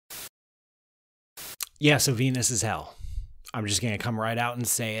Yeah, so Venus is hell. I'm just gonna come right out and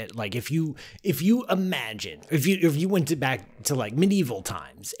say it. Like if you imagine, if you went back to like medieval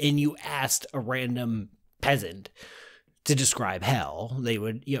times and you asked a random peasant to describe hell, they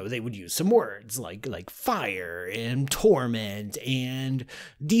would use some words like fire and torment and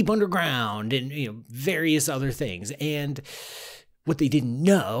deep underground and various other things. And what they didn't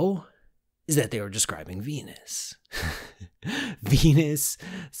know is that they were describing Venus. Venus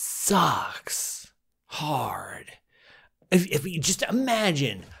sucks hard. If you just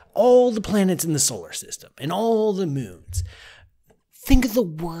imagine all the planets in the solar system and all the moons, think of the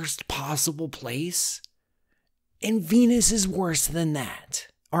worst possible place. And Venus is worse than that.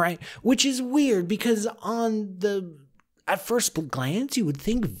 All right. Which is weird because at first glance, you would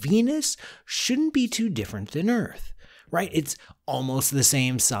think Venus shouldn't be too different than Earth. Right? It's almost the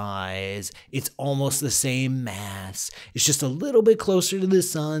same size. It's almost the same mass. It's just a little bit closer to the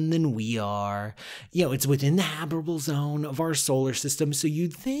sun than we are. It's within the habitable zone of our solar system. So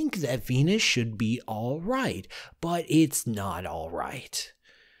you'd think that Venus should be all right, but it's not all right.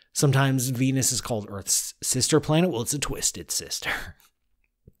 Sometimes Venus is called Earth's sister planet. Well, it's a twisted sister.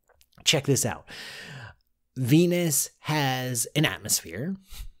 Check this out. Venus has an atmosphere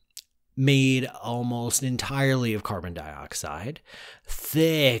made almost entirely of carbon dioxide,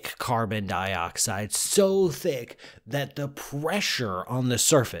 thick carbon dioxide, so thick that the pressure on the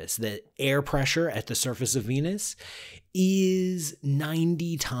surface, the air pressure at the surface of Venus, is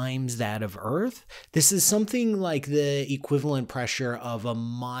 90 times that of Earth. This is something like the equivalent pressure of a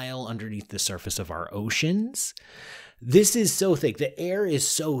mile underneath the surface of our oceans. This is so thick. The air is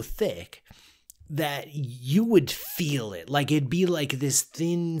so thick that you would feel it. Like it'd be like this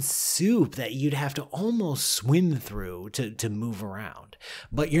thin soup that you'd have to almost swim through to move around.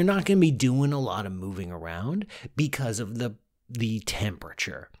 But you're not going to be doing a lot of moving around because of the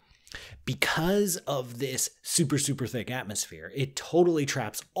temperature. Because of this super, super thick atmosphere, it totally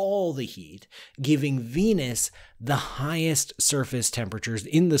traps all the heat, giving Venus the highest surface temperatures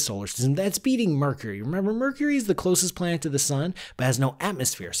in the solar system. That's beating Mercury. Remember, Mercury is the closest planet to the sun, but has no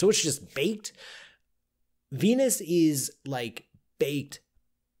atmosphere. So it's just baked. Venus is like baked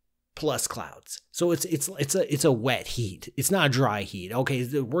plus clouds. So it's a wet heat. It's not a dry heat. Okay,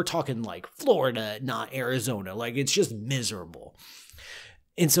 we're talking like Florida, not Arizona. Like it's just miserable.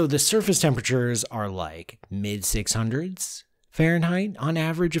 And so the surface temperatures are like mid 600s Fahrenheit on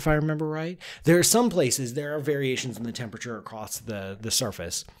average, if I remember right. There are some places, there are variations in the temperature across the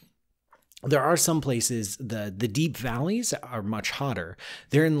surface. There are some places, the deep valleys are much hotter.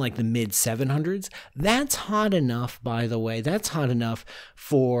 They're in like the mid 700s. That's hot enough, by the way. That's hot enough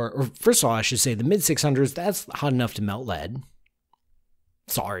or first of all, I should say the mid 600s, that's hot enough to melt lead.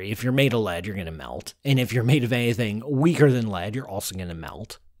 Sorry, if you're made of lead, you're going to melt. And if you're made of anything weaker than lead, you're also going to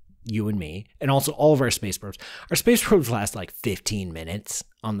melt. You and me. And also all of our space probes. Our space probes last like 15 minutes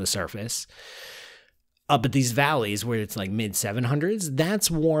on the surface. But these valleys where it's like mid 700s, that's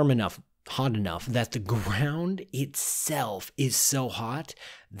warm enough, hot enough that the ground itself is so hot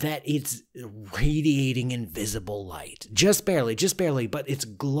that it's radiating invisible light. Just barely, but it's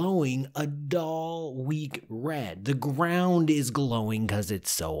glowing a dull, weak red. The ground is glowing because it's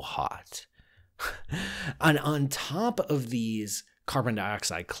so hot. And on top of these carbon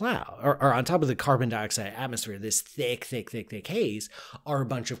dioxide cloud, or on top of the carbon dioxide atmosphere, this thick haze, are a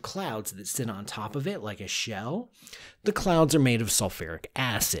bunch of clouds that sit on top of it like a shell. The clouds are made of sulfuric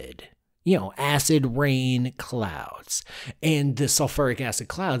acid. Acid rain clouds. And the sulfuric acid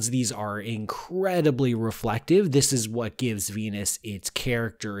clouds, these are incredibly reflective. This is what gives Venus its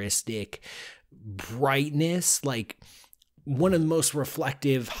characteristic brightness, like one of the most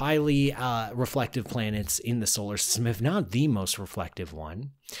reflective, highly reflective planets in the solar system, if not the most reflective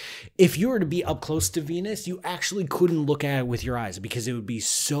one. If you were to be up close to Venus, you actually couldn't look at it with your eyes because it would be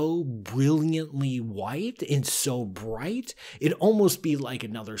so brilliantly white and so bright. It'd almost be like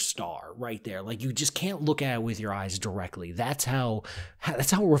another star right there. Like you just can't look at it with your eyes directly. That's how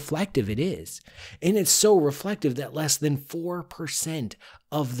reflective it is. And it's so reflective that less than 4%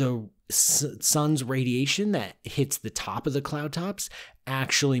 of the sun's radiation that hits the top of the cloud tops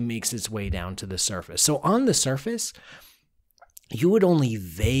actually makes its way down to the surface. So on the surface, you would only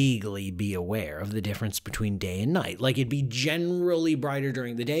vaguely be aware of the difference between day and night. Like it'd be generally brighter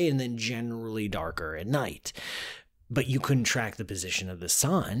during the day and then generally darker at night. But you couldn't track the position of the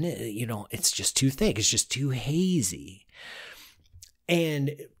sun. It's just too thick. It's just too hazy.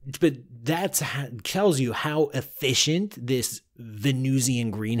 But that tells you how efficient this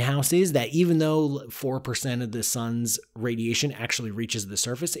Venusian greenhouse is, that even though 4% of the sun's radiation actually reaches the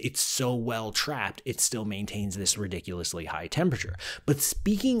surface, it's so well trapped, it still maintains this ridiculously high temperature. But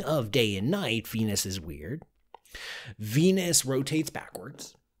speaking of day and night, Venus is weird. Venus rotates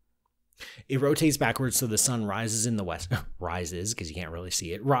backwards. It rotates backwards so the sun rises in the west, rises because you can't really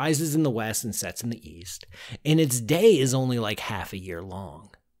see it, rises in the west and sets in the east. And its day is only like half a year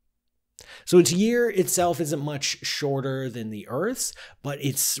long. So its year itself isn't much shorter than the Earth's, but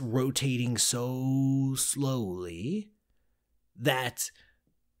it's rotating so slowly that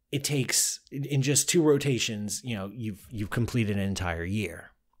it takes, in just 2 rotations, you've completed an entire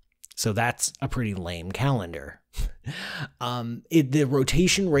year. So that's a pretty lame calendar. The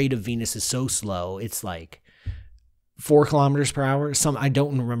rotation rate of Venus is so slow, it's like 4 kilometers per hour. I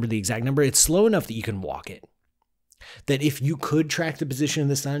don't remember the exact number. It's slow enough that you can walk it. That if you could track the position of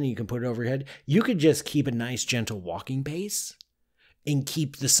the sun and you can put it overhead, you could just keep a nice gentle walking pace and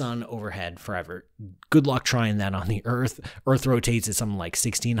keep the sun overhead forever. Good luck trying that on the Earth. Earth rotates at something like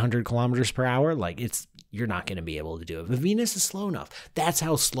 1,600 kilometers per hour. You're not going to be able to do it. But Venus is slow enough. That's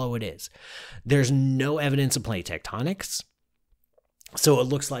how slow it is. There's no evidence of plate tectonics. So it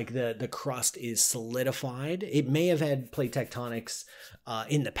looks like the crust is solidified. It may have had plate tectonics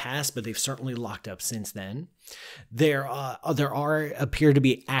in the past, but they've certainly locked up since then. There appear to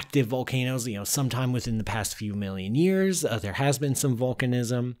be active volcanoes, sometime within the past few million years. There has been some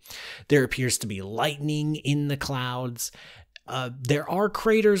volcanism. There appears to be lightning in the clouds. There are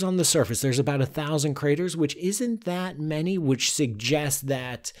craters on the surface. There's about 1,000 craters, which isn't that many, which suggests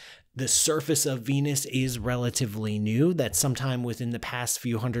that the surface of Venus is relatively new, that sometime within the past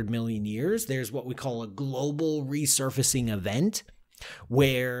few 100 million years, there's what we call a global resurfacing event,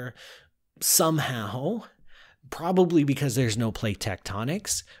 where somehow, probably because there's no plate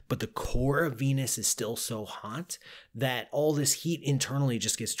tectonics, but the core of Venus is still so hot that all this heat internally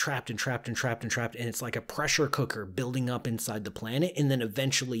just gets trapped and trapped and trapped and trapped, and it's like a pressure cooker building up inside the planet, and then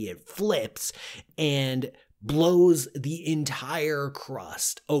eventually it flips and blows the entire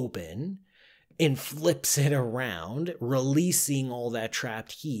crust open and flips it around, releasing all that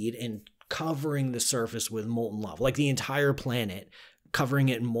trapped heat and covering the surface with molten lava, like the entire planet covering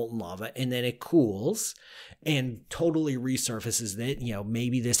it in molten lava, and then it cools and totally resurfaces it.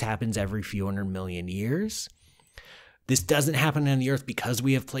 Maybe this happens every few 100 million years. This doesn't happen on the Earth because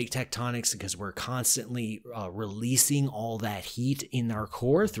we have plate tectonics, because we're constantly releasing all that heat in our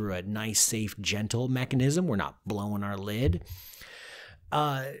core through a nice, safe, gentle mechanism. We're not blowing our lid.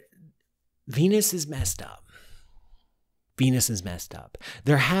 Venus is messed up. Venus is messed up.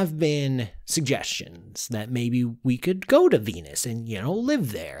 There have been suggestions that maybe we could go to Venus and,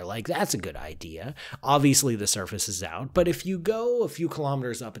 live there. That's a good idea. Obviously, the surface is out, but if you go a few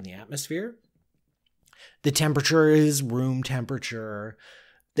kilometers up in the atmosphere, the temperature is room temperature.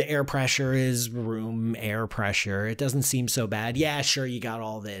 The air pressure is room air pressure. It doesn't seem so bad. Yeah, sure, you got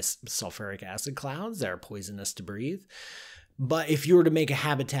all this sulfuric acid clouds that are poisonous to breathe. But if you were to make a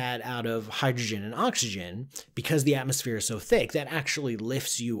habitat out of hydrogen and oxygen, because the atmosphere is so thick, that actually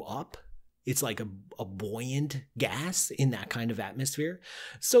lifts you up. It's like a buoyant gas in that kind of atmosphere.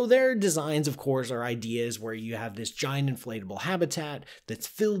 So their designs, of course, are ideas where you have this giant inflatable habitat that's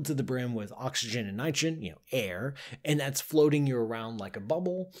filled to the brim with oxygen and nitrogen, air, and that's floating you around like a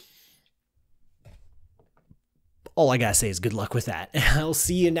bubble. All I gotta say is good luck with that. I'll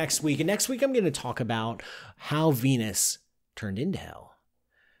see you next week. And next week, I'm going to talk about how Venus turned into hell.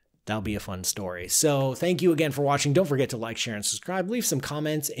 That'll be a fun story. So thank you again for watching. Don't forget to like, share, and subscribe. Leave some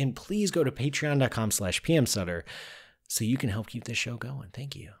comments, and please go to patreon.com/pmsutter so you can help keep this show going.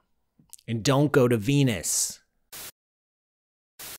 Thank you. And don't go to Venus.